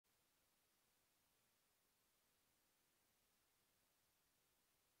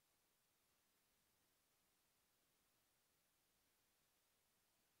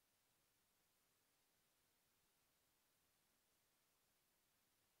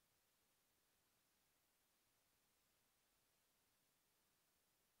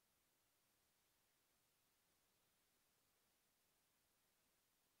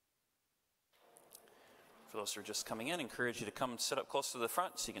For those who are just coming in, I encourage you to come and sit up close to the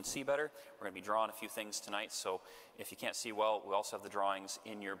front so you can see better. We're going to be drawing a few things tonight, so if you can't see well, we also have the drawings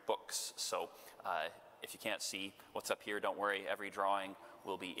in your books. So if you can't see what's up here, don't worry. Every drawing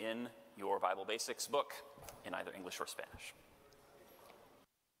will be in your Bible Basics book in either English or Spanish.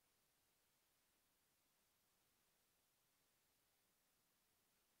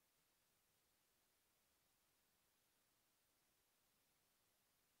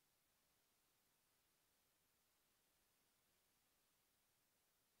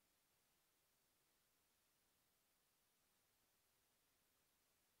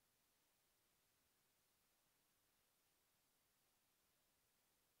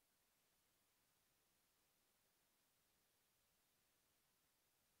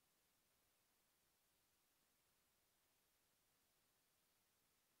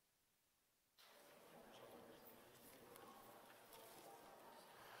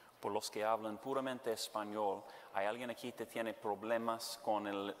 Por los que hablan puramente español, ¿hay alguien aquí que tiene problemas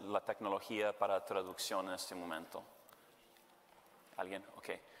con la tecnología para traducción en este momento? ¿Alguien? Ok.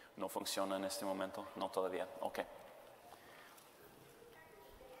 ¿No funciona en este momento? No todavía. Ok.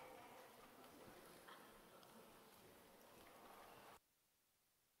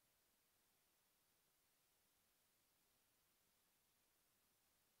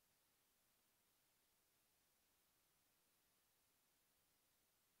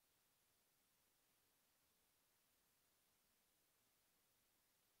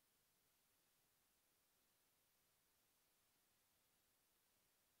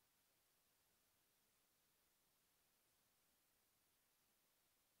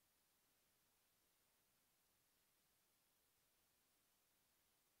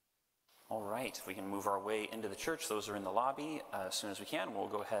 All right, we can move our way into the church. Those are in the lobby. As soon as we can, we'll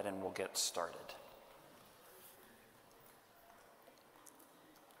go ahead and we'll get started.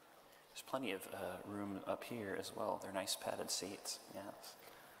 There's plenty of room up here as well. They're nice padded seats, yes.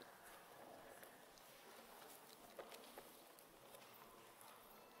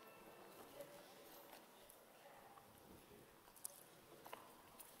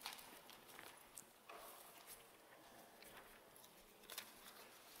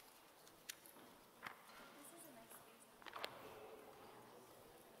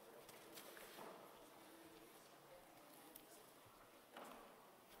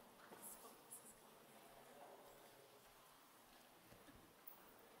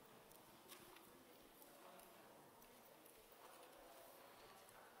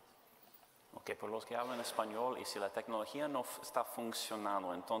 Ok, por los que hablan español, y si la tecnología no está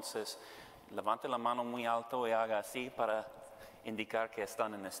funcionando, entonces levante la mano muy alto y haga así para indicar que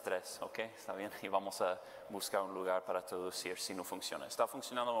están en estrés, ok, está bien, y vamos a buscar un lugar para traducir si no funciona. ¿Está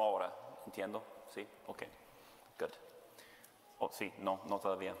funcionando ahora? ¿Entiendo? ¿Sí? Ok, good. Oh, sí, no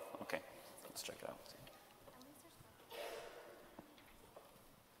todavía, ok, let's check it out. Sí.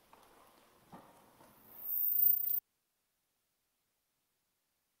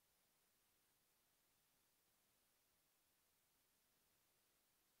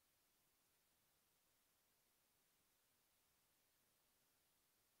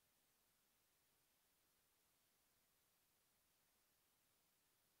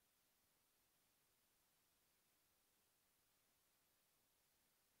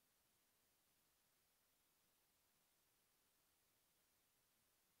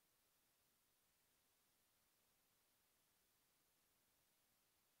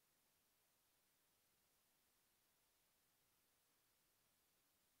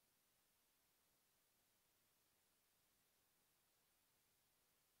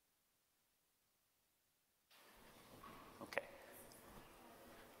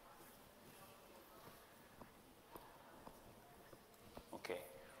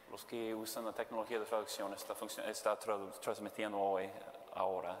 Los que usan la tecnología de traducción está transmitiendo hoy,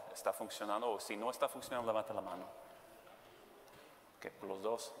 ahora, ¿está funcionando? O si no está funcionando, levanta la mano. Ok, por los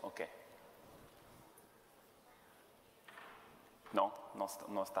dos, ok.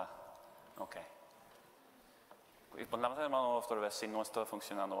 No está. Ok. Y pues levanta la mano otra vez si no está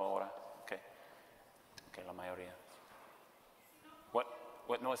funcionando ahora. Ok. Ok, la mayoría. What?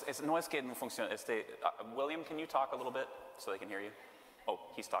 No es que no funciona. William, can you talk a little bit so they can hear you? Oh,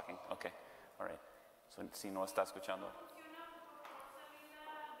 he's talking. Okay. All right. So, si no está escuchando.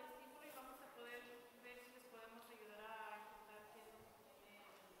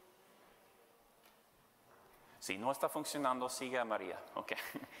 Si no está funcionando, sigue a María. Okay.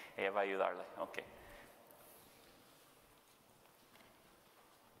 Ella va a ayudarle. Okay.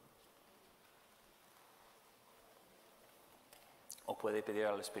 O puede pedir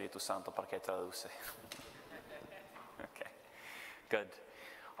al Espíritu Santo para que traduce. Okay. Good.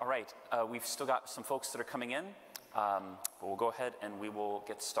 All right, we've still got some folks that are coming in, but we'll go ahead and we will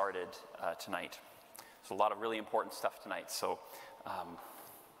get started tonight. There's a lot of really important stuff tonight, so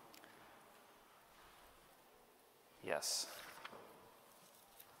yes.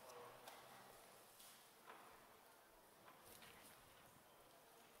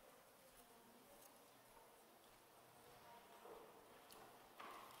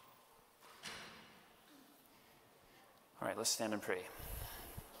 All right, let's stand and pray.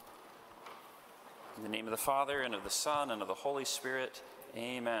 In the name of the Father, and of the Son, and of the Holy Spirit,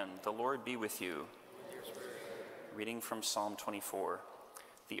 amen. The Lord be with you. Reading from Psalm 24.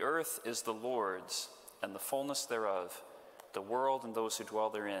 The earth is the Lord's, and the fullness thereof, the world and those who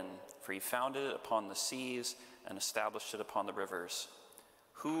dwell therein. For he founded it upon the seas, and established it upon the rivers.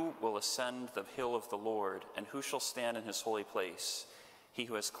 Who will ascend the hill of the Lord, and who shall stand in his holy place? He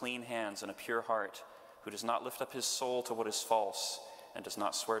who has clean hands and a pure heart, who does not lift up his soul to what is false, and does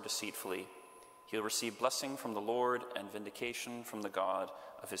not swear deceitfully. He'll receive blessing from the Lord and vindication from the God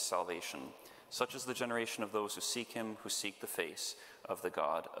of his salvation. Such is the generation of those who seek him, who seek the face of the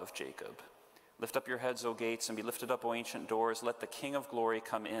God of Jacob. Lift up your heads, O gates, and be lifted up, O ancient doors. Let the King of glory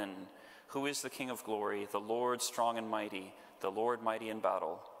come in. Who is the King of glory? The Lord strong and mighty, the Lord mighty in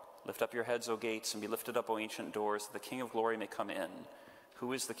battle. Lift up your heads, O gates, and be lifted up, O ancient doors, that the King of glory may come in.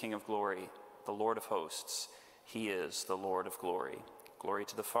 Who is the King of glory? The Lord of hosts. He is the Lord of glory. Glory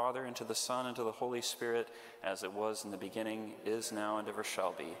to the Father, and to the Son, and to the Holy Spirit, as it was in the beginning, is now, and ever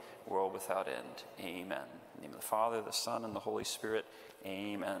shall be, world without end. Amen. In the name of the Father, the Son, and the Holy Spirit.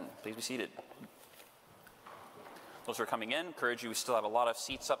 Amen. Please be seated. Those who are coming in, encourage you, we still have a lot of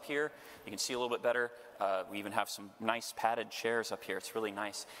seats up here. You can see a little bit better. We even have some nice padded chairs up here. It's really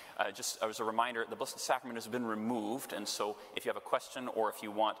nice. Just as a reminder, the Blessed Sacrament has been removed, and so if you have a question or if you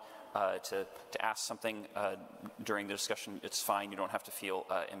want to ask something during the discussion, it's fine. You don't have to feel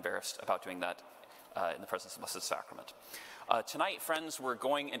embarrassed about doing that in the presence of the Blessed Sacrament. Tonight, friends, we're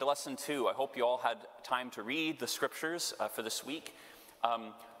going into Lesson 2. I hope you all had time to read the Scriptures for this week.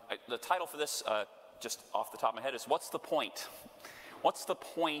 The title for this, just off the top of my head, is What's the Point? What's the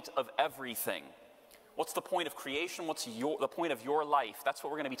point of everything? What's the point of creation? What's the point of your life? That's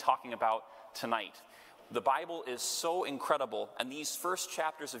what we're going to be talking about tonight. The Bible is so incredible, and these first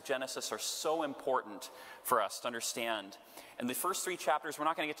chapters of Genesis are so important for us to understand. And the first 3 chapters, we're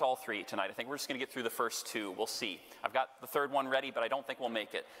not going to get to all 3 tonight. I think we're just going to get through the first 2. We'll see. I've got the third one ready, but I don't think we'll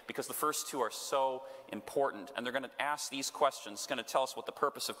make it, because the first 2 are so important. And they're going to ask these questions. It's going to tell us what the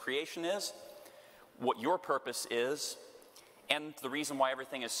purpose of creation is, what your purpose is, and the reason why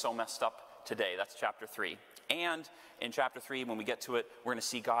everything is so messed up today. That's chapter 3. And in chapter 3, when we get to it, we're going to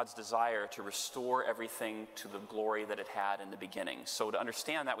see God's desire to restore everything to the glory that it had in the beginning. So to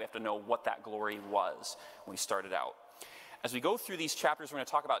understand that, we have to know what that glory was when we started out. As we go through these chapters, we're going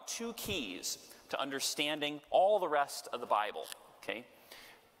to talk about 2 keys to understanding all the rest of the Bible. Okay?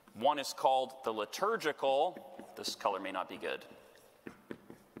 One is called the liturgical, this color may not be good,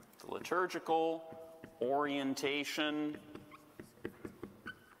 the liturgical orientation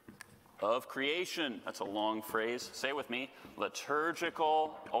of creation. That's a long phrase. Say it with me.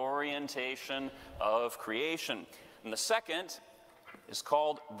 Liturgical orientation of creation. And the second is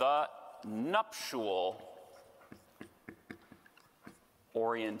called the nuptial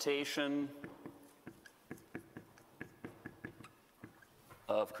orientation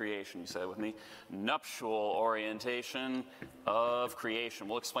of creation. You say it with me. Nuptial orientation of creation.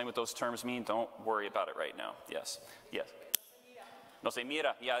 We'll explain what those terms mean. Don't worry about it right now. Yes. Yes. No se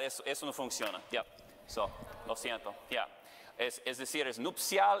mira, ya, eso no funciona. Ya, so, lo siento. Ya, es decir, es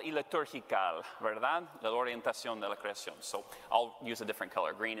nupcial y liturgical, ¿verdad? La orientación de la creación. So, I'll use a different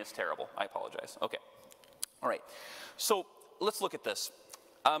color. Green is terrible. I apologize. Okay. All right. So, let's look at this.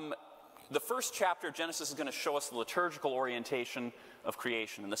 The first chapter of Genesis is going to show us the liturgical orientation of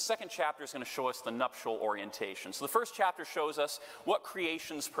creation. And the second chapter is going to show us the nuptial orientation. So the first chapter shows us what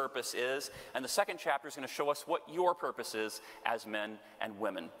creation's purpose is, and the second chapter is going to show us what your purpose is as men and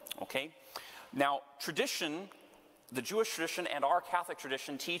women. Okay? Now, tradition, the Jewish tradition and our Catholic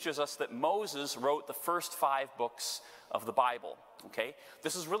tradition teaches us that Moses wrote the first 5 books of the Bible. Okay?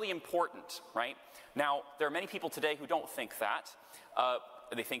 This is really important, right? Now, there are many people today who don't think that.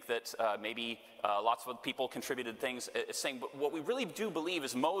 They think that maybe lots of people contributed things. It's saying, but what we really do believe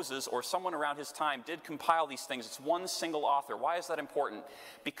is Moses or someone around his time did compile these things. It's one single author. Why is that important?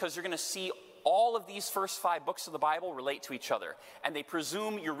 Because you're going to see all of these first 5 books of the Bible relate to each other, and they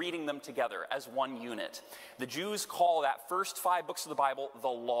presume you're reading them together as one unit. The Jews call that first 5 books of the Bible the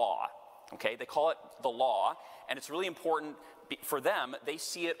law. Okay, they call it the law, and it's really important for them. They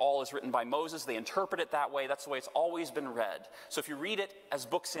see it all as written by Moses. They interpret it that way. That's the way it's always been read. So if you read it as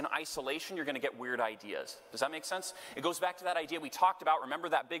books in isolation, you're going to get weird ideas. Does that make sense? It goes back to that idea we talked about. Remember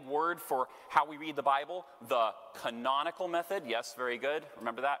that big word for how we read the Bible? The canonical method. Yes, very good.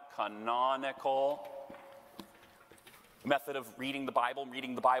 Remember that? Canonical method of reading the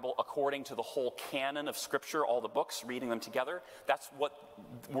Bible according to the whole canon of Scripture, all the books, reading them together. That's what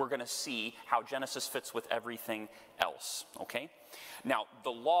we're going to see, how Genesis fits with everything else, okay? Now,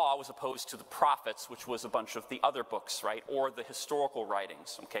 the law was opposed to the prophets, which was a bunch of the other books, right, or the historical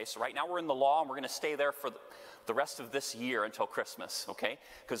writings, okay? So right now we're in the law, and we're going to stay there for the rest of this year until Christmas, okay?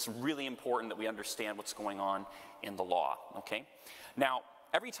 Because it's really important that we understand what's going on in the law, okay? Now,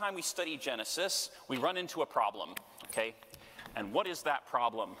 every time we study Genesis, we run into a problem, okay? And what is that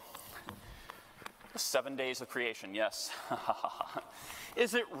problem? The 7 days of creation, yes.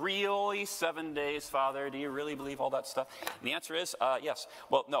 Is it really 7 days, Father? Do you really believe all that stuff? And the answer is yes.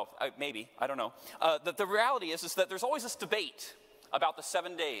 Well, no, maybe. I don't know. The reality is that there's always this debate about the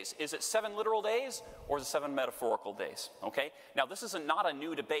 7 days. Is it 7 literal days or is it 7 metaphorical days? Okay? Now, this is not a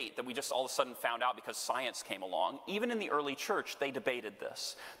new debate that we just all of a sudden found out because science came along. Even in the early church, they debated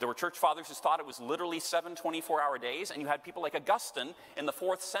this. There were church fathers who thought it was literally 7 24-hour days, and you had people like Augustine in the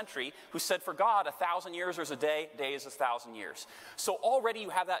 4th century who said, for God, 1,000 years is a day is 1,000 years. So already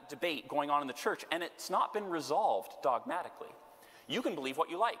you have that debate going on in the church, and it's not been resolved dogmatically. You can believe what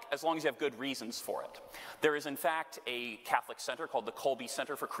you like, as long as you have good reasons for it. There is, in fact, a Catholic center called the Colby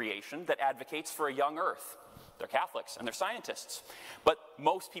Center for Creation that advocates for a young earth. They're Catholics, and they're scientists. But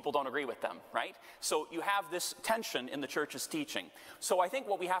most people don't agree with them, right? So you have this tension in the church's teaching. So I think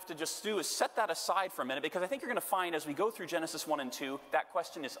what we have to just do is set that aside for a minute, because I think you're going to find, as we go through Genesis 1 and 2, that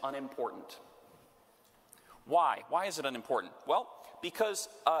question is unimportant. Why? Why is it unimportant? Well, because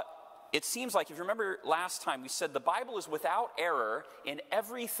it seems like, if you remember last time, we said the Bible is without error in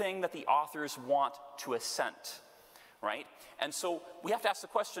everything that the authors want to assent, right? And so we have to ask the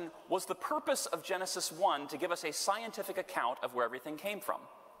question, was the purpose of Genesis 1 to give us a scientific account of where everything came from?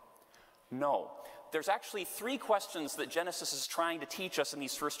 No. There's actually 3 questions that Genesis is trying to teach us in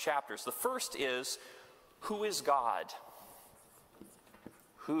these first chapters. The first is, who is God?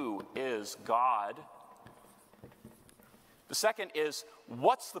 Who is God? The second is,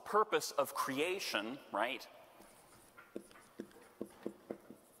 what's the purpose of creation, right?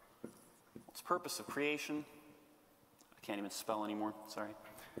 What's the purpose of creation? I can't even spell anymore, sorry.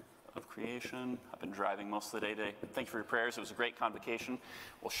 Of creation. I've been driving most of the day today. Thank you for your prayers. It was a great convocation.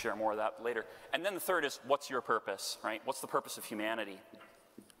 We'll share more of that later. And then the third is, what's your purpose, right? What's the purpose of humanity?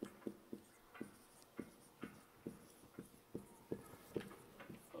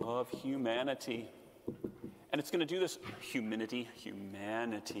 Of humanity. And it's going to do this, humanity,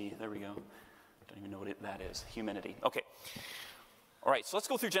 there we go. Don't even know what that is, humanity. Okay. All right, so let's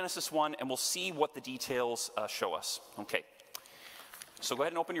go through Genesis 1 and we'll see what the details show us. Okay. So go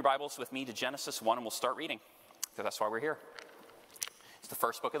ahead and open your Bibles with me to Genesis 1 and we'll start reading, because that's why we're here. It's the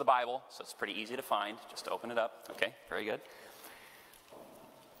first book of the Bible, so it's pretty easy to find. Just open it up. Okay, very good.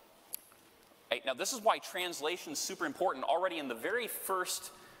 Right, now this is why translation is super important. Already in the very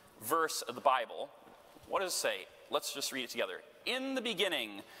first verse of the Bible, what does it say? Let's just read it together. In the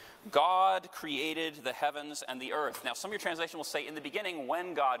beginning, God created the heavens and the earth. Now, some of your translation will say, in the beginning,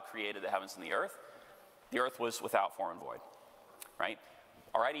 when God created the heavens and the earth was without form and void, right?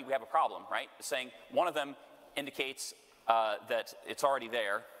 Alrighty, we have a problem, right? It's saying one of them indicates that it's already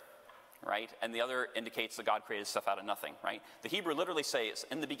there, right? And the other indicates that God created stuff out of nothing, right? The Hebrew literally says,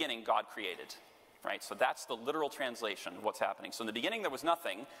 in the beginning, God created, right? So that's the literal translation of what's happening. So in the beginning, there was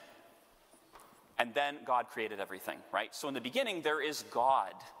nothing. And then God created everything, right? So in the beginning, there is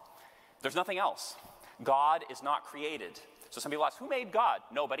God. There's nothing else. God is not created. So some people ask, who made God?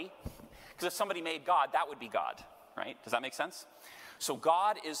 Nobody. Because if somebody made God, that would be God, right? Does that make sense? So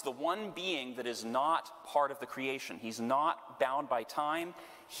God is the one being that is not part of the creation. He's not bound by time.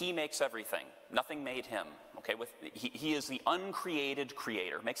 He makes everything. Nothing made him, okay? He is the uncreated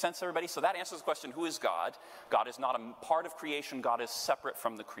creator. Make sense, everybody? So that answers the question, who is God? God is not a part of creation. God is separate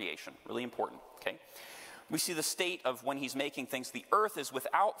from the creation. Really important, okay? We see the state of when he's making things. The earth is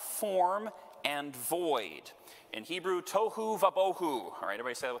without form and void. In Hebrew, tohu vabohu. All right,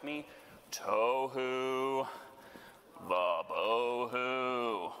 everybody say that with me. Tohu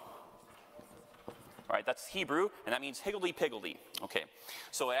vabohu. All right, that's Hebrew, and that means higgledy-piggledy. Okay,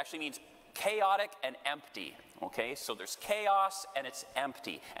 so it actually means chaotic and empty. Okay, so there's chaos and it's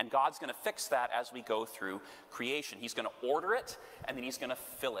empty. And God's going to fix that as we go through creation. He's going to order it, and then he's going to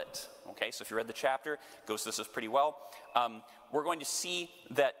fill it. Okay, so if you read the chapter, it goes through this pretty well. We're going to see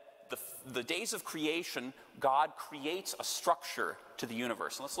that the days of creation, God creates a structure to the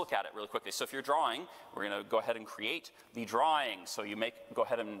universe. And let's look at it really quickly. So if you're drawing, we're going to go ahead and create the drawing. So go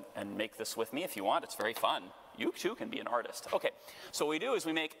ahead and make this with me if you want. It's very fun. You too can be an artist. Okay, so what we do is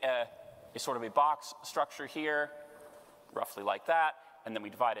we make a sort of a box structure here, roughly like that, and then we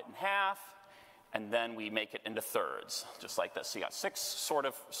divide it in half, and then we make it into thirds, just like this. So you got 6 sort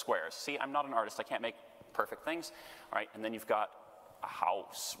of squares. See, I'm not an artist. I can't make perfect things. All right, and then you've got a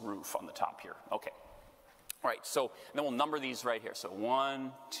house roof on the top here. Okay. All right, so and then we'll number these right here. So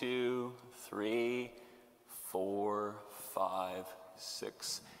 1, 2, 3, 4, 5,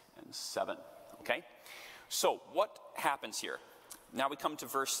 6, and 7. Okay? So what happens here? Now we come to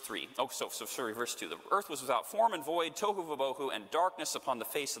verse 3. Oh, sorry, verse 2. The earth was without form and void, tohu vabohu, and darkness upon the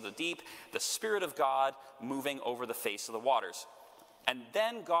face of the deep, the Spirit of God moving over the face of the waters. And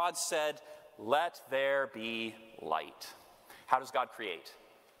then God said, let there be light. How does God create?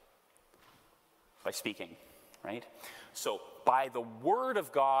 By speaking, right? So by the word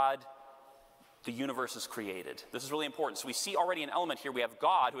of God, the universe is created. This is really important. So we see already an element here. We have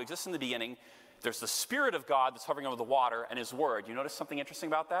God who exists in the beginning. There's the Spirit of God that's hovering over the water, and his word. You notice something interesting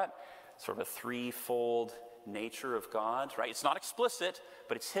about that? Sort of a threefold nature of God, right? It's not explicit,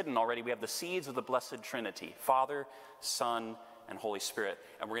 but it's hidden already. We have the seeds of the blessed Trinity, Father, Son, and Holy Spirit.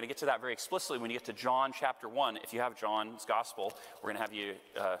 And we're going to get to that very explicitly when you get to John chapter 1. If you have John's gospel, we're going to have you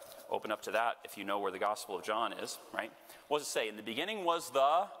open up to that if you know where the gospel of John is, right? What does it say? In the beginning was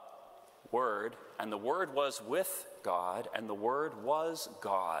the Word, and the Word was with God, and the Word was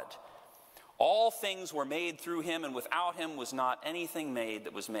God. All things were made through him, and without him was not anything made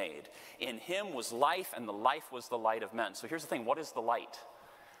that was made. In him was life, and the life was the light of men. So here's the thing. What is the light?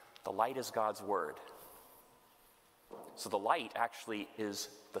 The light is God's word. So the light actually is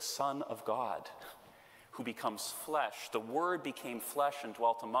the Son of God who becomes flesh. The Word became flesh and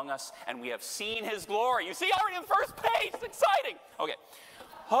dwelt among us, and we have seen his glory. You see already on the first page. It's exciting. Okay.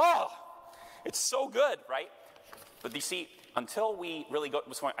 Oh, it's so good, right? But you see, until we really go,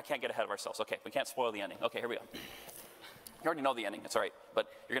 I can't get ahead of ourselves. Okay, we can't spoil the ending. Okay, here we go. You already know the ending. It's all right, but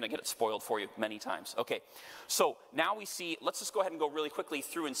you're going to get it spoiled for you many times. Okay, so now we see, let's just go ahead and go really quickly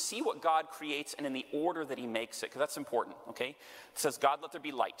through and see what God creates and in the order that he makes it, because that's important, okay? It says, God, let there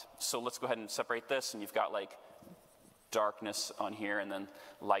be light. So let's go ahead and separate this, and you've got like darkness on here and then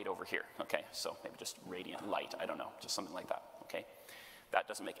light over here, okay? So maybe just radiant light, I don't know, just something like that, okay? That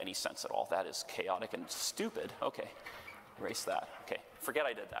doesn't make any sense at all. That is chaotic and stupid. Okay, erase that. Okay, forget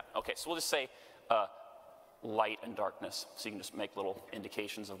I did that. Okay, so we'll just say light and darkness. So you can just make little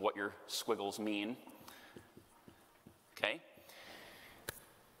indications of what your squiggles mean. Okay?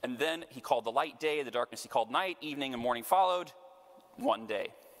 And then he called the light day, the darkness he called night, evening and morning followed, one day.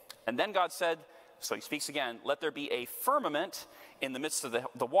 And then God said, so he speaks again, let there be a firmament in the midst of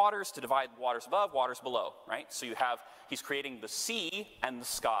the waters to divide waters above, waters below, right? So you have, he's creating the sea and the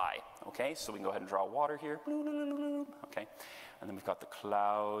sky, okay? So we can go ahead and draw water here, okay? And then we've got the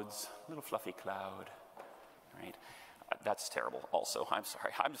clouds, little fluffy cloud, right? That's terrible also, I'm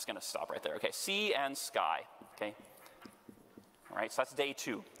sorry. I'm just gonna stop right there, okay? Sea and sky, okay? All right, so that's day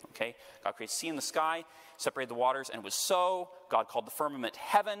 2, okay? God created sea and the sky, separated the waters, and it was so. God called the firmament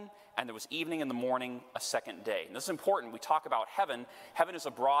heaven, and there was evening and the morning a second day. And this is important. We talk about heaven. Heaven is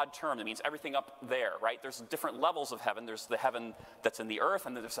a broad term. That means everything up there, right? There's different levels of heaven. There's the heaven that's in the earth,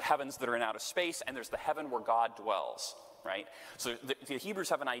 and then there's the heavens that are in outer space, and there's the heaven where God dwells, right? So the Hebrews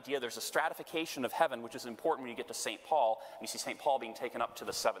have an idea. There's a stratification of heaven, which is important when you get to St. Paul. And you see St. Paul being taken up to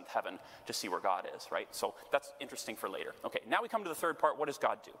the 7th heaven to see where God is, right? So that's interesting for later. Okay, now we come to the third part. What does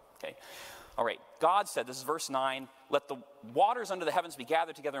God do? Okay. All right, God said, this is verse 9, let the waters under the heavens be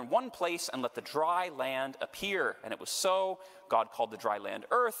gathered together in one place, and let the dry land appear. And it was so. God called the dry land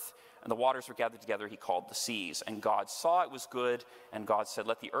earth, and the waters were gathered together, he called the seas. And God saw it was good, and God said,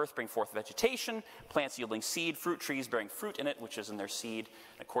 let the earth bring forth vegetation, plants yielding seed, fruit trees bearing fruit in it, which is in their seed,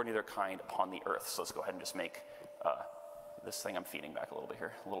 according to their kind upon the earth. So let's go ahead and just make this thing I'm feeding back a little bit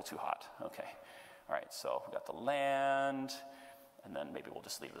here, a little too hot. Okay, all right, so we've got the land. And then maybe we'll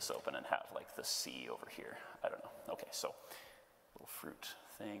just leave this open and have like the sea over here. I don't know. Okay, so little fruit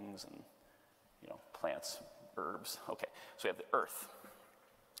things and, you know, plants, herbs. Okay, so we have the earth.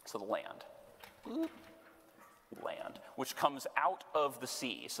 So the land. Land, which comes out of the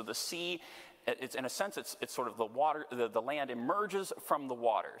sea. So the sea, it's in a sense, it's sort of the water, the land emerges from the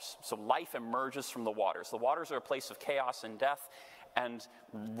waters. So life emerges from the waters. The waters are a place of chaos and death and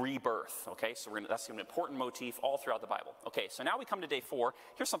rebirth, okay? So that's an important motif all throughout the Bible. Okay, so now we come to day 4.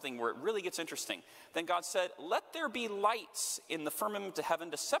 Here's something where it really gets interesting. Then God said, let there be lights in the firmament of heaven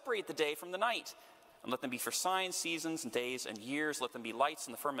to separate the day from the night, And let them be for signs, seasons, and days, and years. Let them be lights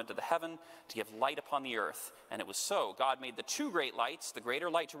in the firmament of the heaven, to give light upon the earth. And it was so. God made the two great lights, the greater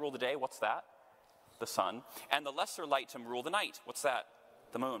light to rule the day. What's that? The sun. And the lesser light to rule the night. What's that?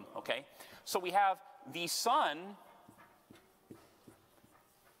 The moon. Okay? So we have the sun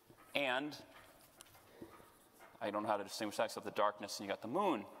and I don't know how to distinguish that except the darkness, and you got the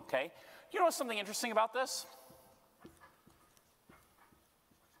moon. Okay? You know something interesting about this?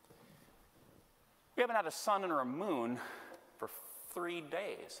 We haven't had a sun or a moon for 3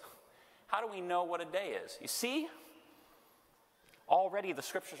 days. How do we know what a day is? You see, already the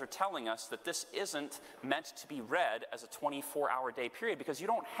scriptures are telling us that this isn't meant to be read as a 24-hour day period because you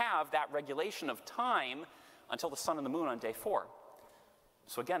don't have that regulation of time until the sun and the moon on day 4.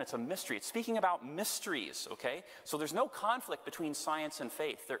 So again, it's a mystery. It's speaking about mysteries, okay? So there's no conflict between science and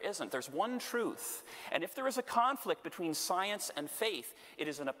faith. There isn't. There's one truth. And if there is a conflict between science and faith, it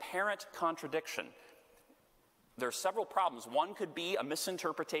is an apparent contradiction. There are several problems. One could be a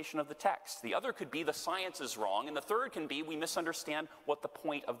misinterpretation of the text. The other could be the science is wrong. And the third can be we misunderstand what the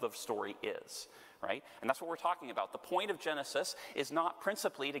point of the story is, right? And that's what we're talking about. The point of Genesis is not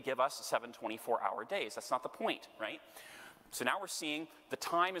principally to give us 7 24-hour days. That's not the point, right? So now we're seeing the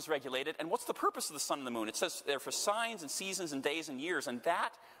time is regulated. And what's the purpose of the sun and the moon? It says they're for signs and seasons and days and years. And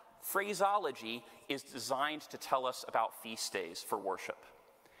that phraseology is designed to tell us about feast days for worship.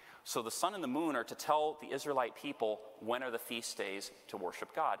 So the sun and the moon are to tell the Israelite people when are the feast days to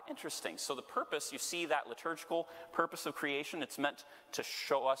worship God. Interesting. So the purpose, you see that liturgical purpose of creation, it's meant to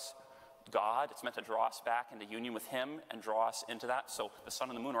show us God. It's meant to draw us back into union with him and draw us into that. So the sun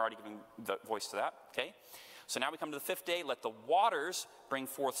and the moon are already giving the voice to that, okay? So now we come to the 5th day. Let the waters bring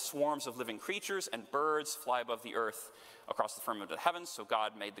forth swarms of living creatures, and birds fly above the earth across the firmament of the heavens. So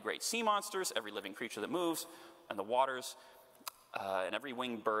God made the great sea monsters, every living creature that moves, and the waters, and every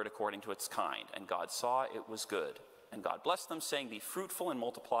winged bird according to its kind. And God saw it was good. And God blessed them, saying, be fruitful and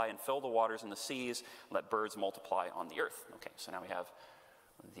multiply, and fill the waters and the seas, and let birds multiply on the earth. Okay, so now we have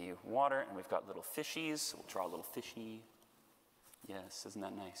the water, and we've got little fishies. We'll draw a little fishy. Yes, isn't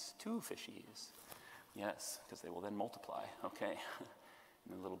that nice? 2 fishies. Yes, because they will then multiply. Okay.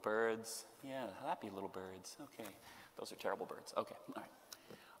 And the little birds. Yeah, happy little birds. Okay. Those are terrible birds. Okay. All right.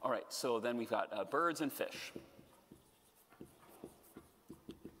 All right. So then we've got birds and fish.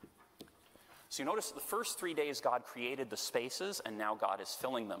 So you notice the first 3 days God created the spaces, and now God is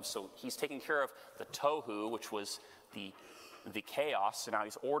filling them. So he's taking care of the tohu, which was the chaos, so now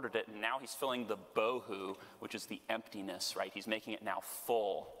he's ordered it, and now he's filling the bohu, which is the emptiness, right? He's making it now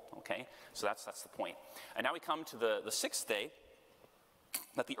full, okay? So that's the point. And now we come to the 6th day.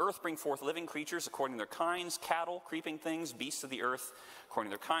 Let the earth bring forth living creatures according to their kinds, cattle, creeping things, beasts of the earth,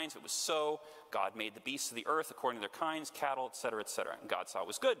 according to their kinds. It was so. God made the beasts of the earth according to their kinds, cattle, etc., etc. And God saw it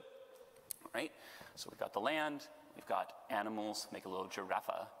was good, right? So we've got the land, we've got animals. Make a little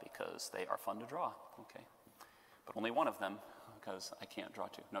giraffe because they are fun to draw, okay? But only one of them, because I can't draw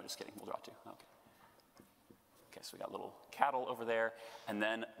 2. No, just kidding. We'll draw 2. Okay. Okay, so we got little cattle over there. And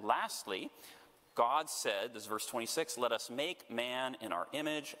then lastly, God said, this is verse 26, let us make man in our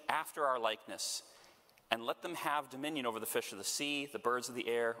image, after our likeness, and let them have dominion over the fish of the sea, the birds of the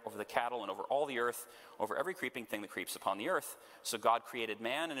air, over the cattle, and over all the earth, over every creeping thing that creeps upon the earth. So God created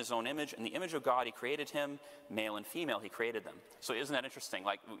man in his own image. In the image of God, he created him, male and female, he created them. So isn't that interesting?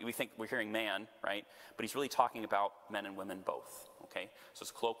 Like, we think we're hearing man, right? But he's really talking about men and women both, okay? So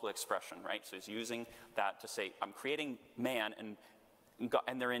it's a colloquial expression, right? So he's using that to say, I'm creating man, and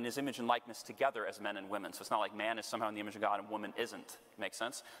they're in his image and likeness together as men and women. So it's not like man is somehow in the image of God and woman isn't. Make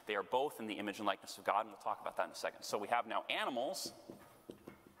sense? They are both in the image and likeness of God, and we'll talk about that in a second. So we have now animals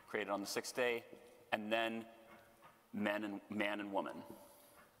created on the 6th day, and then man and woman.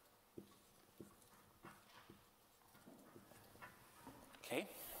 Okay?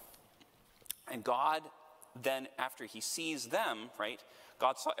 And God then, after he sees them, right,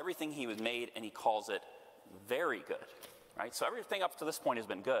 God saw everything he was made, and he calls it very good. Right? So everything up to this point has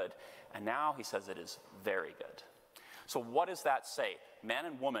been good, and now he says it is very good. So what does that say? Man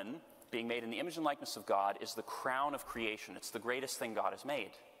and woman, being made in the image and likeness of God, is the crown of creation. It's the greatest thing God has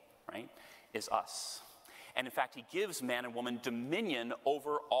made, right? Is us. And in fact, he gives man and woman dominion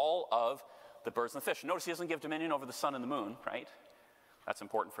over all of the birds and the fish. Notice he doesn't give dominion over the sun and the moon, right? That's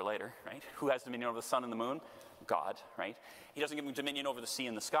important for later, right? Who has dominion over the sun and the moon? God, right? He doesn't give him dominion over the sea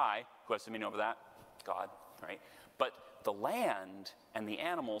and the sky. Who has dominion over that? God, right? But the land and the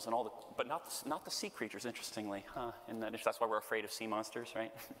animals and all the, but not the sea creatures, interestingly, and that's why we're afraid of sea monsters,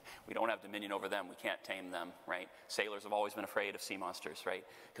 right? We don't have dominion over them. We can't tame them, right? Sailors have always been afraid of sea monsters, right?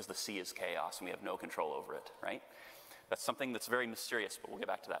 Because the sea is chaos and we have no control over it, right? That's something that's very mysterious, but we'll get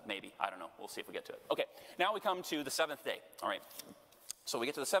back to that, maybe. I don't know. We'll see if we get to it. Okay, now we come to the seventh day. All right, so we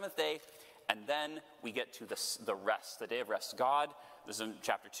get to the seventh day, and then we get to the rest, the day of rest. God, this is in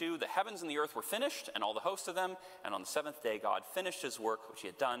chapter 2, the heavens and the earth were finished, and all the host of them, and on the seventh day God finished his work which he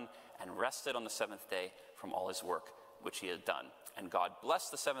had done, and rested on the seventh day from all his work which he had done. And God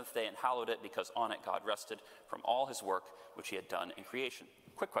blessed the seventh day and hallowed it, because on it God rested from all his work which he had done in creation.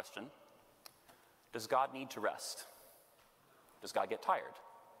 Quick question. Does God need to rest? Does God get tired?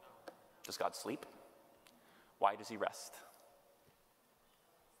 Does God sleep? Why does he rest?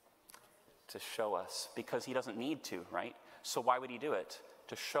 To show us, because he doesn't need to, right? So why would he do it?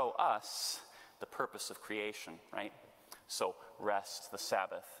 To show us the purpose of creation, right? So rest, the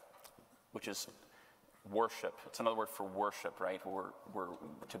Sabbath, which is worship. It's another word for worship, right? We're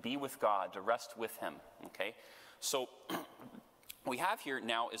to be with God, to rest with him, okay? So we have here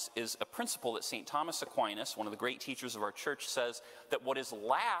now is a principle that St. Thomas Aquinas, one of the great teachers of our church, says that what is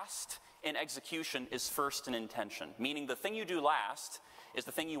last in execution is first in intention, meaning the thing you do last is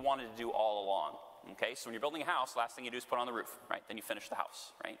the thing you wanted to do all along. Okay, so when you're building a house, last thing you do is put on the roof, right? Then you finish the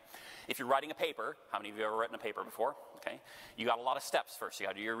house, right? If you're writing a paper, how many of you have ever written a paper before? Okay, you got a lot of steps first. You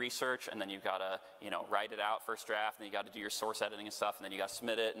got to do your research, and then you got to, write it out, first draft, and then you got to do your source editing and stuff, and then you got to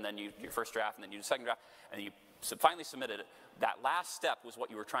submit it, and then you do your first draft, and then you do the second draft, and you finally submitted it. That last step was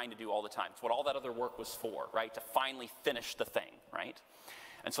what you were trying to do all the time. It's what all that other work was for, right? To finally finish the thing, right?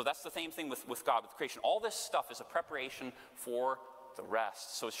 And so that's the same thing with God, with creation. All this stuff is a preparation for the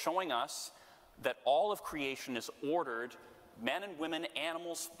rest. So it's showing us that all of creation is ordered, men and women,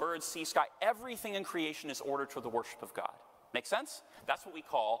 animals, birds, sea, sky, everything in creation is ordered for the worship of God. Make sense? That's what we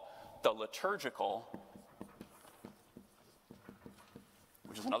call the liturgical,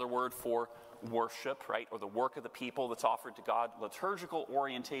 which is another word for worship, right? Or the work of the people that's offered to God. Liturgical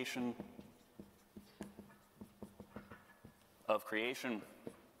orientation of creation.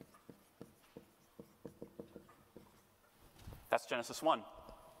 That's Genesis 1.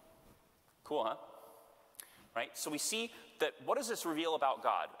 Cool, huh? Right? So we see that what does this reveal about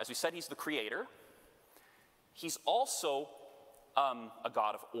God? As we said, he's the creator. He's also a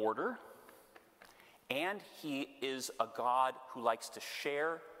God of order. And he is a God who likes to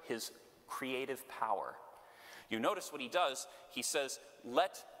share his creative power. You notice what he does. He says,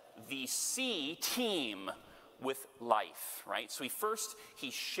 let the sea teem with life, right? So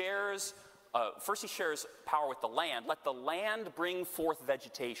he shares power with the land. Let the land bring forth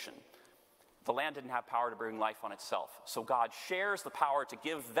vegetation. The land didn't have power to bring life on itself. So God shares the power to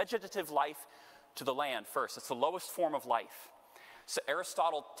give vegetative life to the land first. It's the lowest form of life. So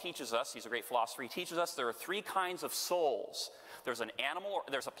Aristotle teaches us, he's a great philosopher, he teaches us there are three kinds of souls. There's an animal, or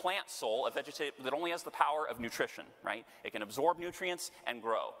there's a plant soul, a vegetative, that only has the power of nutrition, right? It can absorb nutrients and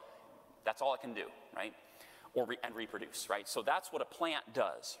grow. That's all it can do, right? And reproduce, right? So that's what a plant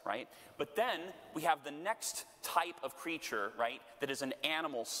does, right? But then we have the next type of creature, right, that is an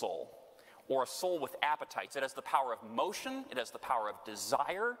animal soul, or a soul with appetites. It has the power of motion, it has the power of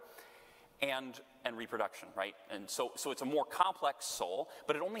desire, and reproduction, right? And so it's a more complex soul,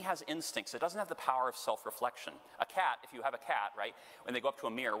 but it only has instincts. It doesn't have the power of self-reflection. A cat, if you have a cat, right, when they go up to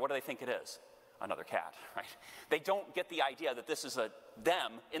a mirror, what do they think it is? Another cat, right? They don't get the idea that this is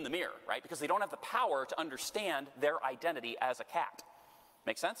them in the mirror, right? Because they don't have the power to understand their identity as a cat.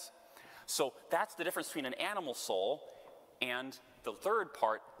 Make sense? So that's the difference between an animal soul and the third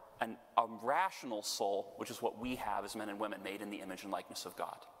part, a rational soul, which is what we have as men and women made in the image and likeness of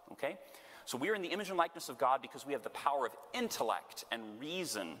God, okay? So we are in the image and likeness of God because we have the power of intellect and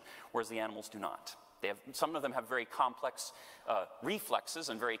reason, whereas the animals do not. Some of them have very complex reflexes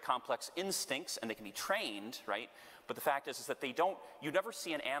and very complex instincts, and they can be trained, right? But the fact is that you never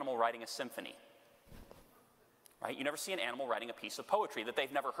see an animal writing a symphony, right? You never see an animal writing a piece of poetry that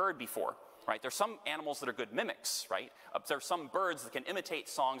they've never heard before, right? There's some animals that are good mimics, right? There's some birds that can imitate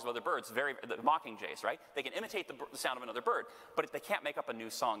songs of other birds, the mockingjay, right? They can imitate the sound of another bird, but they can't make up a new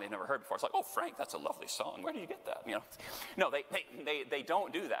song they've never heard before. It's like, oh, Frank, that's a lovely song. Where did you get that? No, they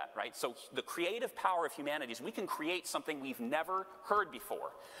don't do that, right? So the creative power of humanity is we can create something we've never heard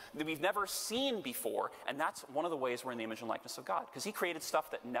before, that we've never seen before, and that's one of the ways we're in the image and likeness of God, because he created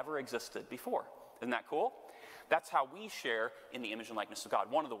stuff that never existed before. Isn't that cool? That's how we share in the image and likeness of God.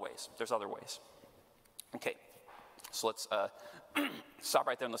 One of the ways. There's other ways. Okay, so let's stop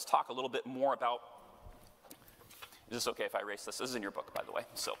right there and let's talk a little bit more about, is this okay if I erase this? This is in your book, by the way,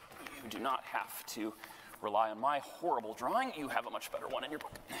 so you do not have to rely on my horrible drawing. You have a much better one in your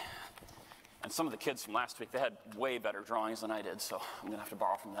book. And some of the kids from last week, they had way better drawings than I did, so I'm going to have to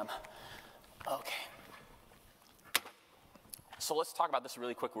borrow from them. Okay. So let's talk about this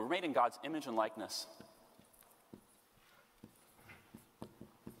really quick. We're made in God's image and likeness.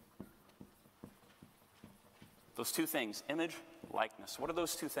 Those two things, image, likeness. What are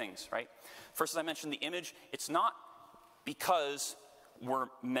those two things, right? First, as I mentioned, the image, it's not because we're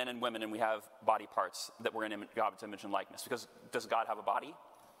men and women and we have body parts that we're in God's image and likeness. Because does God have a body?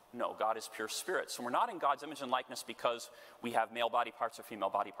 No, God is pure spirit. So we're not in God's image and likeness because we have male body parts or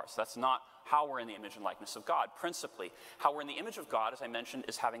female body parts. That's not how we're in the image and likeness of God. Principally, how we're in the image of God, as I mentioned,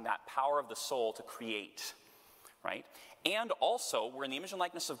 is having that power of the soul to create, right? And also, we're in the image and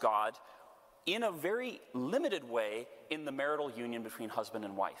likeness of God in a very limited way in the marital union between husband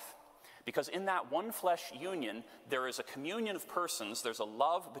and wife. Because in that one flesh union, there is a communion of persons, there's a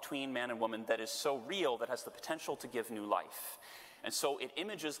love between man and woman that is so real that has the potential to give new life. And so it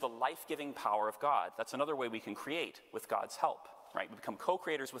images the life-giving power of God. That's another way we can create with God's help, right? We become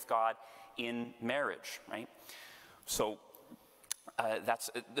co-creators with God in marriage, right? So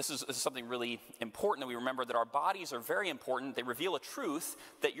this is something really important that we remember, that our bodies are very important. They reveal a truth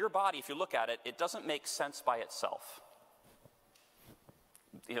that your body, if you look at it, it doesn't make sense by itself.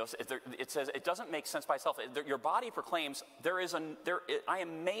 You know, it says it doesn't make sense by itself. Your body proclaims I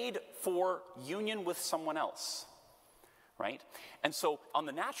am made for union with someone else, right? And so on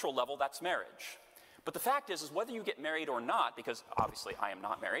the natural level, that's marriage. But the fact is whether you get married or not, because obviously I am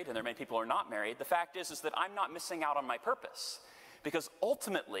not married and there are many people who are not married, the fact is that I'm not missing out on my purpose. Because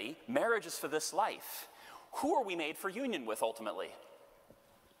ultimately, marriage is for this life. Who are we made for union with ultimately?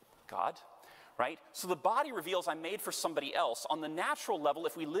 God, right? So the body reveals I'm made for somebody else. On the natural level,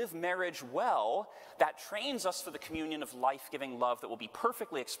 if we live marriage well, that trains us for the communion of life-giving love that will be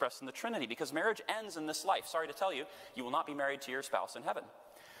perfectly expressed in the Trinity. Because marriage ends in this life. Sorry to tell you, you will not be married to your spouse in heaven.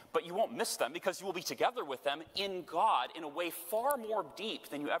 But you won't miss them because you will be together with them in God in a way far more deep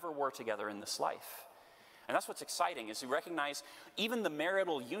than you ever were together in this life. And that's what's exciting, is you recognize even the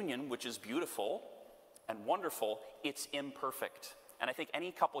marital union, which is beautiful and wonderful, it's imperfect. And I think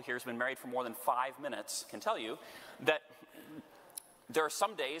any couple here who's been married for more than 5 minutes can tell you that there are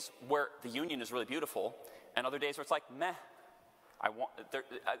some days where the union is really beautiful and other days where it's like, meh.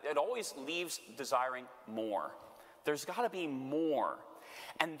 It always leaves desiring more. There's got to be more.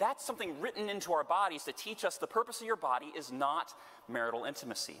 And that's something written into our bodies to teach us the purpose of your body is not marital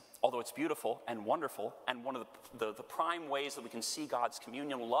intimacy. Although it's beautiful and wonderful and one of the prime ways that we can see God's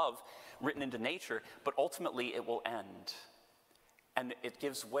communal love written into nature, but ultimately it will end. And it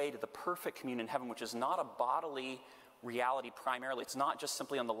gives way to the perfect communion in heaven, which is not a bodily reality primarily. It's not just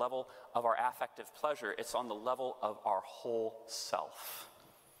simply on the level of our affective pleasure. It's on the level of our whole self.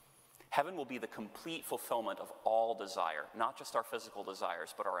 Heaven will be the complete fulfillment of all desire, not just our physical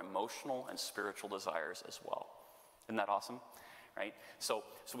desires, but our emotional and spiritual desires as well. Isn't that awesome? Right? So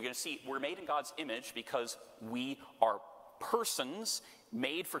we're going to see we're made in God's image because we are persons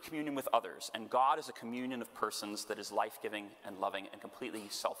made for communion with others. And God is a communion of persons that is life-giving and loving and completely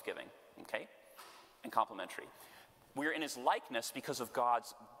self-giving, okay? And complementary. We're in his likeness because of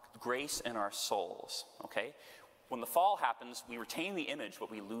God's grace in our souls, okay? When the fall happens, we retain the image,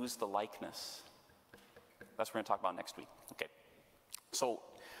 but we lose the likeness. That's what we're going to talk about next week. Okay. So,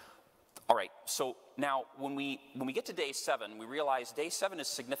 all right. So now, when we get to day 7, we realize day 7 is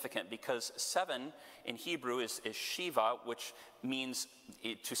significant because 7 in Hebrew is Shiva, which means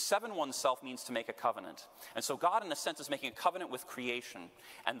to seven oneself means to make a covenant. And so God, in a sense, is making a covenant with creation.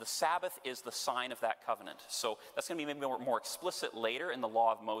 And the Sabbath is the sign of that covenant. So that's going to be maybe more explicit later in the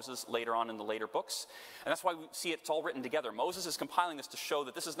law of Moses, later on in the later books. And that's why we see it's all written together. Moses is compiling this to show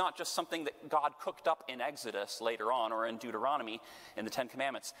that this is not just something that God cooked up in Exodus later on or in Deuteronomy in the Ten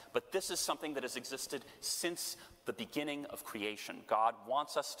Commandments, but this is something that has existed since the beginning of creation. God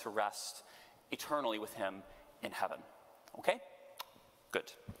wants us to rest eternally with him in heaven. Okay?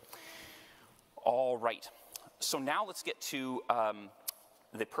 Good. All right. So now let's get to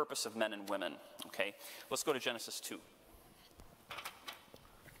the purpose of men and women. Okay? Let's go to Genesis 2. How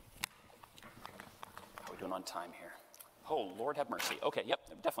are we doing on time here? Oh, Lord have mercy. Okay, yep.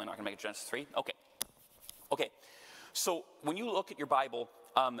 Definitely not going to make it Genesis 3. Okay. Okay. So when you look at your Bible,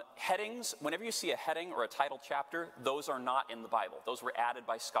 headings, whenever you see a heading or a title chapter, those are not in the Bible. Those were added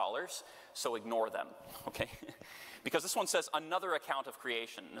by scholars, so ignore them, okay? Because this one says, another account of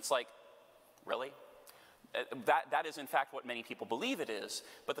creation. And it's like, really? That is, in fact, what many people believe it is,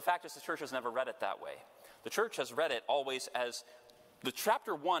 but the fact is the church has never read it that way. The church has read it always as, the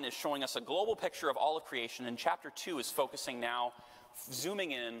chapter 1 is showing us a global picture of all of creation, and chapter 2 is focusing now,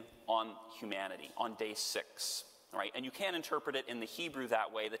 zooming in on humanity, on day 6. Right? And you can interpret it in the Hebrew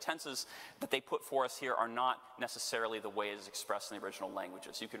that way. The tenses that they put for us here are not necessarily the way it is expressed in the original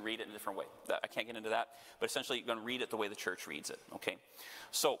languages. You can read it in a different way. I can't get into that, but essentially you're going to read it the way the church reads it. Okay.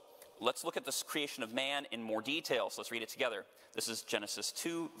 So let's look at this creation of man in more detail. So let's read it together. This is Genesis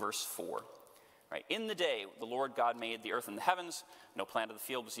 2, verse 4. Right? In the day, the Lord God made the earth and the heavens. No plant of the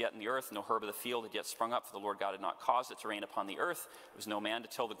field was yet in the earth. No herb of the field had yet sprung up, for the Lord God had not caused it to rain upon the earth. There was no man to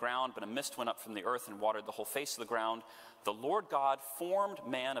till the ground, but a mist went up from the earth and watered the whole face of the ground. The Lord God formed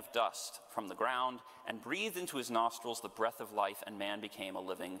man of dust from the ground and breathed into his nostrils the breath of life, and man became a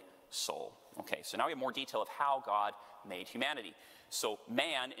living soul. Okay, so now we have more detail of how God made humanity. So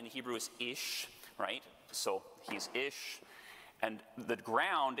man in the Hebrew is ish, right? So he's ish. And the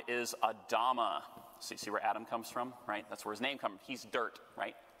ground is Adama. So you see where Adam comes from, right? That's where his name comes from. He's dirt,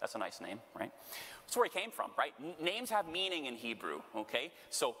 right? That's a nice name, right? That's where he came from, right? Names have meaning in Hebrew, okay?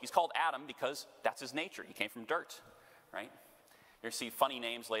 So he's called Adam because that's his nature. He came from dirt, right? You're going to see funny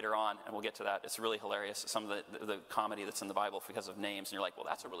names later on, and we'll get to that. It's really hilarious, some of the comedy that's in the Bible because of names. And you're like, well,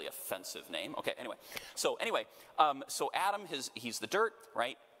 that's a really offensive name. Okay, anyway. So Adam, he's the dirt,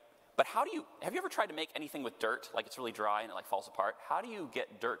 right? But have you ever tried to make anything with dirt, like it's really dry and it like falls apart? How do you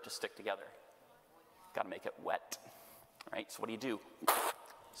get dirt to stick together? Got to make it wet, right? So what do?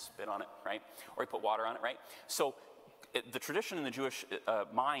 Spit on it, right? Or you put water on it, right? So the tradition in the Jewish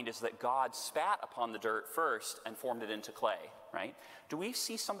mind is that God spat upon the dirt first and formed it into clay, right? Do we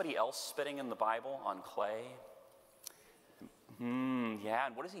see somebody else spitting in the Bible on clay? Yeah,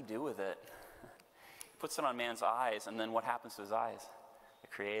 and what does he do with it? He puts it on man's eyes, and then what happens to his eyes?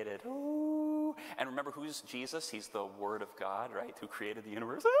 Created. Ooh. And remember, who's Jesus? He's the Word of God, right? Who created the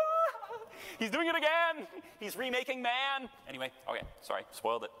universe. He's doing it again. He's remaking man. Anyway, okay, sorry,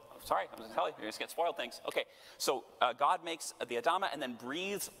 spoiled it. Sorry, I'm going to tell you, you're going to get spoiled things. Okay, so God makes the Adama and then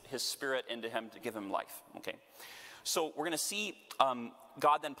breathes his spirit into him to give him life. Okay, so we're going to see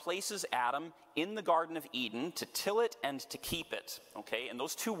God then places Adam in the Garden of Eden to till it and to keep it. Okay, and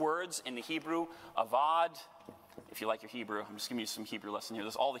those two words in the Hebrew, avad. If you like your Hebrew, I'm just giving you some Hebrew lesson here.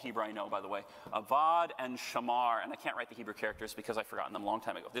 This is all the Hebrew I know, by the way. Avad and shamar, and I can't write the Hebrew characters because I've forgotten them a long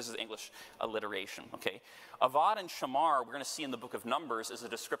time ago. This is English alliteration, okay? Avad and shamar, we're going to see in the book of Numbers, is a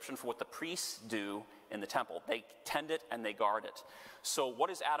description for what the priests do in the temple. They tend it and they guard it. So what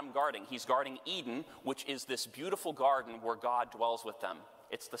is Adam guarding? He's guarding Eden, which is this beautiful garden where God dwells with them.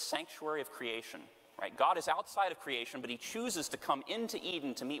 It's the sanctuary of creation. Right? God is outside of creation, but he chooses to come into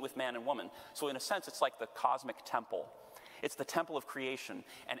Eden to meet with man and woman. So in a sense, it's like the cosmic temple. It's the temple of creation,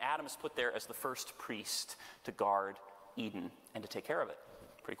 and Adam is put there as the first priest to guard Eden and to take care of it.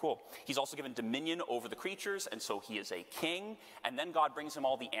 Pretty cool. He's also given dominion over the creatures, and so he is a king, and then God brings him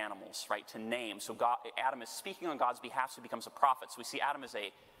all the animals, right, to name. So Adam is speaking on God's behalf, so he becomes a prophet. So we see Adam as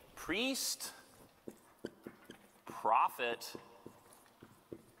a priest, prophet,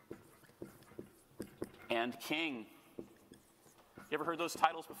 and king. You ever heard those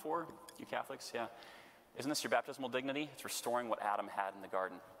titles before, you Catholics? Yeah. Isn't this your baptismal dignity? It's restoring what Adam had in the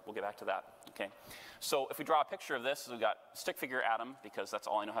garden. We'll get back to that, okay? So if we draw a picture of this, we've got stick figure Adam, because that's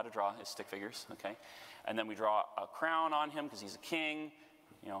all I know how to draw is stick figures, okay? And then we draw a crown on him because he's a king.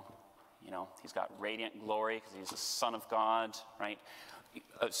 You know, he's got radiant glory because he's the Son of God, right?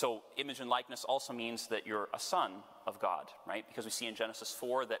 So image and likeness also means that you're a son of God, right? Because we see in Genesis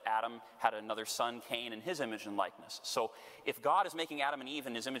 4 that Adam had another son, Cain, in his image and likeness. So if God is making Adam and Eve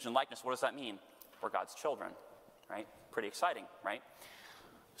in his image and likeness, what does that mean? We're God's children, right? Pretty exciting, right?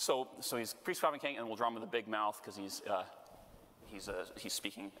 So he's priest, prophet, king, and we'll draw him with a big mouth because he's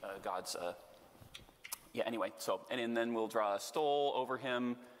speaking God's. Yeah. Anyway, so and then we'll draw a stole over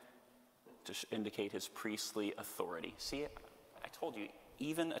him to indicate his priestly authority. See, I told you.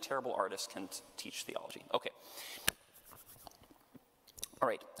 Even a terrible artist can teach theology. Okay. All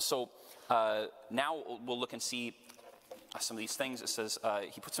right. So now we'll look and see some of these things. It says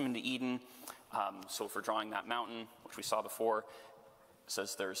he puts them into Eden. So if we're drawing that mountain, which we saw before, it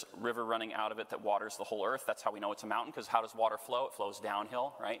says there's a river running out of it that waters the whole earth. That's how we know it's a mountain, because how does water flow? It flows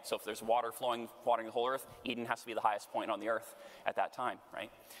downhill, right? So if there's water flowing, watering the whole earth, Eden has to be the highest point on the earth at that time,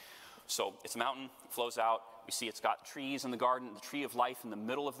 right? So it's a mountain, it flows out. We see it's got trees in the garden, the tree of life in the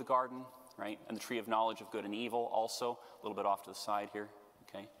middle of the garden, right? And the tree of knowledge of good and evil also, a little bit off to the side here,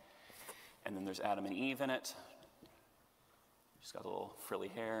 okay? And then there's Adam and Eve in it. She's got a little frilly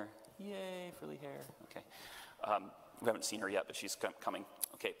hair. Yay, frilly hair. Okay. We haven't seen her yet, but she's coming.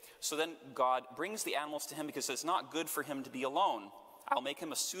 Okay. So then God brings the animals to him because it's not good for him to be alone. I'll make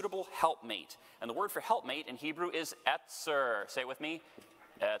him a suitable helpmate. And the word for helpmate in Hebrew is etzer. Say it with me.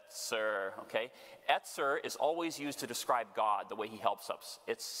 Etzer, okay? Etzer is always used to describe God, the way he helps us.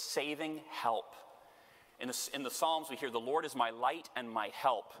 It's saving help. In the Psalms, we hear, the Lord is my light and my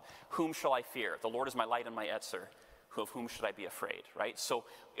help. Whom shall I fear? The Lord is my light and my Etzer. Of whom should I be afraid, right? So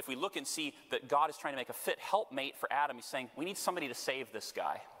if we look and see that God is trying to make a fit helpmate for Adam, he's saying, we need somebody to save this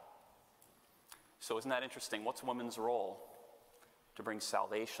guy. So isn't that interesting? What's woman's role? To bring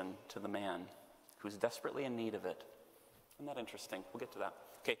salvation to the man. who's desperately in need of it. Isn't that interesting? We'll get to that.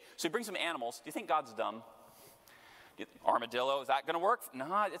 Okay, so he brings him animals. Do you think God's dumb? Armadillo, is that going to work?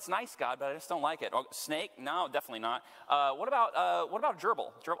 No, it's nice, God, but I just don't like it. Oh, snake? No, definitely not. What about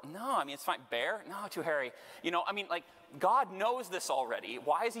gerbil? Gerbil? No, I mean, it's fine. Bear? No, too hairy. Like, God knows this already.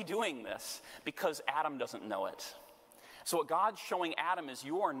 Why is he doing this? Because Adam doesn't know it. So what God's showing Adam is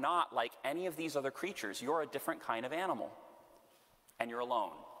you are not like any of these other creatures. You're a different kind of animal. And you're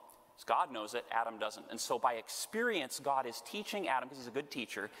alone. So God knows it, Adam doesn't. And so by experience, God is teaching Adam, because he's a good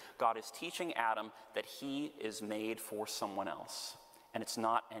teacher, God is teaching Adam that he is made for someone else. And it's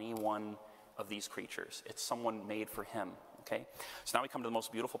not any one of these creatures. It's someone made for him, okay? So now we come to the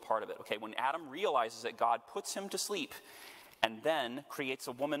most beautiful part of it, okay? When Adam realizes that God puts him to sleep and then creates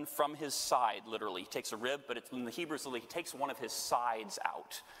a woman from his side, literally. He takes a rib, but in the Hebrew, he takes one of his sides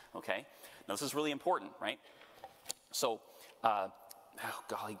out, okay? Now this is really important, right? So, oh,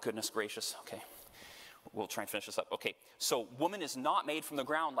 golly, goodness gracious. Okay, we'll try and finish this up. Okay, so woman is not made from the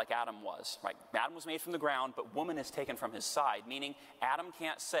ground like Adam was, right? Adam was made from the ground, but woman is taken from his side, meaning Adam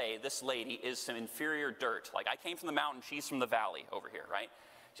can't say this lady is some inferior dirt. Like, I came from the mountain, she's from the valley over here, right?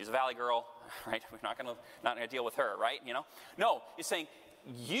 She's a valley girl, right? We're not gonna deal with her, right? No, he's saying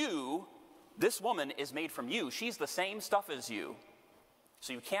this woman is made from you. She's the same stuff as you.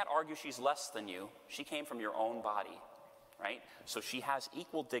 So you can't argue she's less than you. She came from your own body. Right? So she has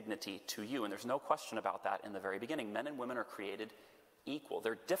equal dignity to you, and there's no question about that in the very beginning. Men and women are created equal.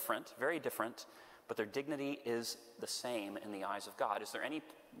 They're different, very different, but their dignity is the same in the eyes of God. Is there any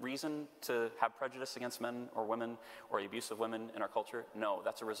reason to have prejudice against men or women or the abuse of women in our culture? No,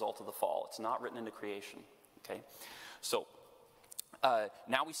 that's a result of the fall. It's not written into creation. Okay? So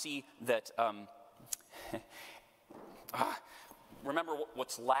now we see that remember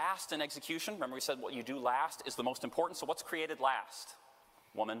what's last in execution. Remember we said what you do last is the most important. So what's created last?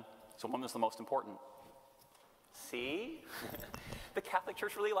 Woman. So woman is the most important. See? The Catholic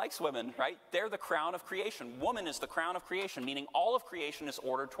Church really likes women, right? They're the crown of creation. Woman is the crown of creation, meaning all of creation is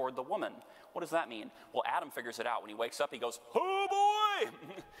ordered toward the woman. What does that mean? Well, Adam figures it out. When he wakes up, he goes, oh boy!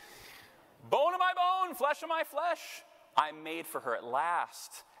 Bone of my bone, flesh of my flesh. I'm made for her at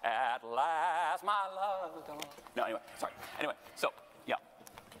last. At last, my love is gone. No, anyway, sorry. Anyway,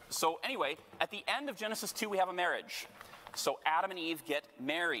 So anyway, at the end of Genesis 2, we have a marriage. So Adam and Eve get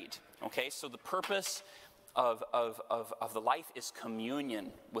married. Okay, so the purpose of the life is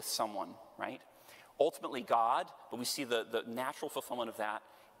communion with someone, right? Ultimately God, but we see the natural fulfillment of that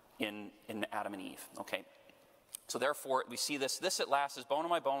in Adam and Eve, okay? So therefore, we see this at last is bone of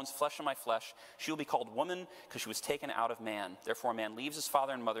my bones, flesh of my flesh. She will be called woman because she was taken out of man. Therefore, a man leaves his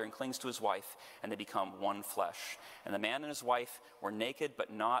father and mother and clings to his wife, and they become one flesh. And the man and his wife were naked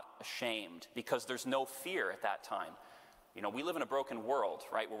but not ashamed, because there's no fear at that time. We live in a broken world,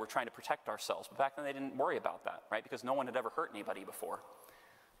 right, where we're trying to protect ourselves. But back then they didn't worry about that, right, because no one had ever hurt anybody before.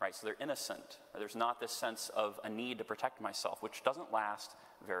 Right, so they're innocent. There's not this sense of a need to protect myself, which doesn't last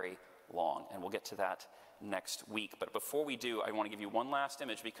very long. And we'll get to that next week. But before we do, I want to give you one last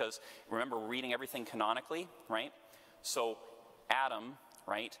image, because remember, we're reading everything canonically, right? So Adam,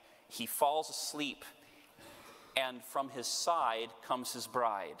 right, he falls asleep, and from his side comes his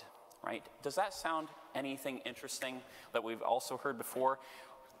bride, right? Does that sound anything interesting that we've also heard before?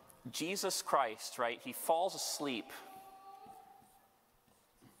 Jesus Christ, right, he falls asleep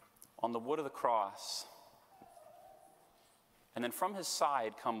on the wood of the cross. And then from his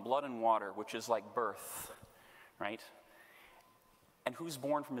side come blood and water, which is like birth, right? And who's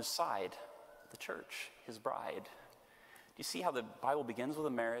born from his side? The church, his bride. Do you see how the Bible begins with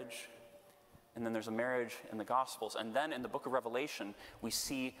a marriage? And then there's a marriage in the Gospels. And then in the book of Revelation, we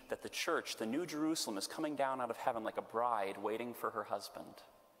see that the church, the New Jerusalem, is coming down out of heaven like a bride waiting for her husband.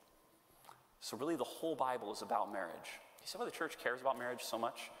 So really the whole Bible is about marriage. You see why the church cares about marriage so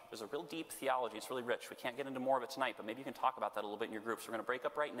much? There's a real deep theology. It's really rich. We can't get into more of it tonight, but maybe you can talk about that a little bit in your groups. We're going to break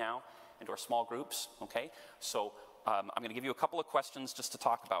up right now into our small groups, okay? So I'm going to give you a couple of questions just to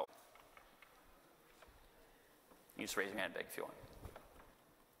talk about. You just raise your hand big if you want.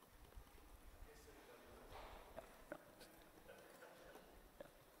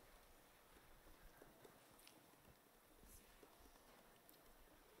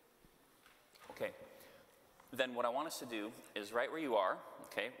 Okay. Then what I want us to do is right where you are,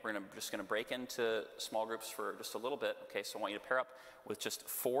 okay, we're just going to break into small groups for just a little bit, okay, so I want you to pair up with just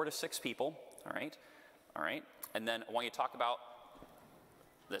 4 to 6 people, all right, and then I want you to talk about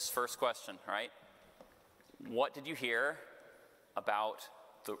this first question, all right, what did you hear about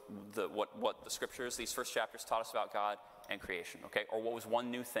what the scriptures, these first chapters taught us about God, and creation, okay? Or what was one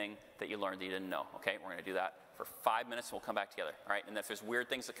new thing that you learned that you didn't know, okay? We're going to do that for 5 minutes, and we'll come back together, all right? And if there's weird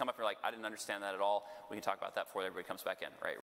things that come up, you're like, I didn't understand that at all, we can talk about that before everybody comes back in, all right?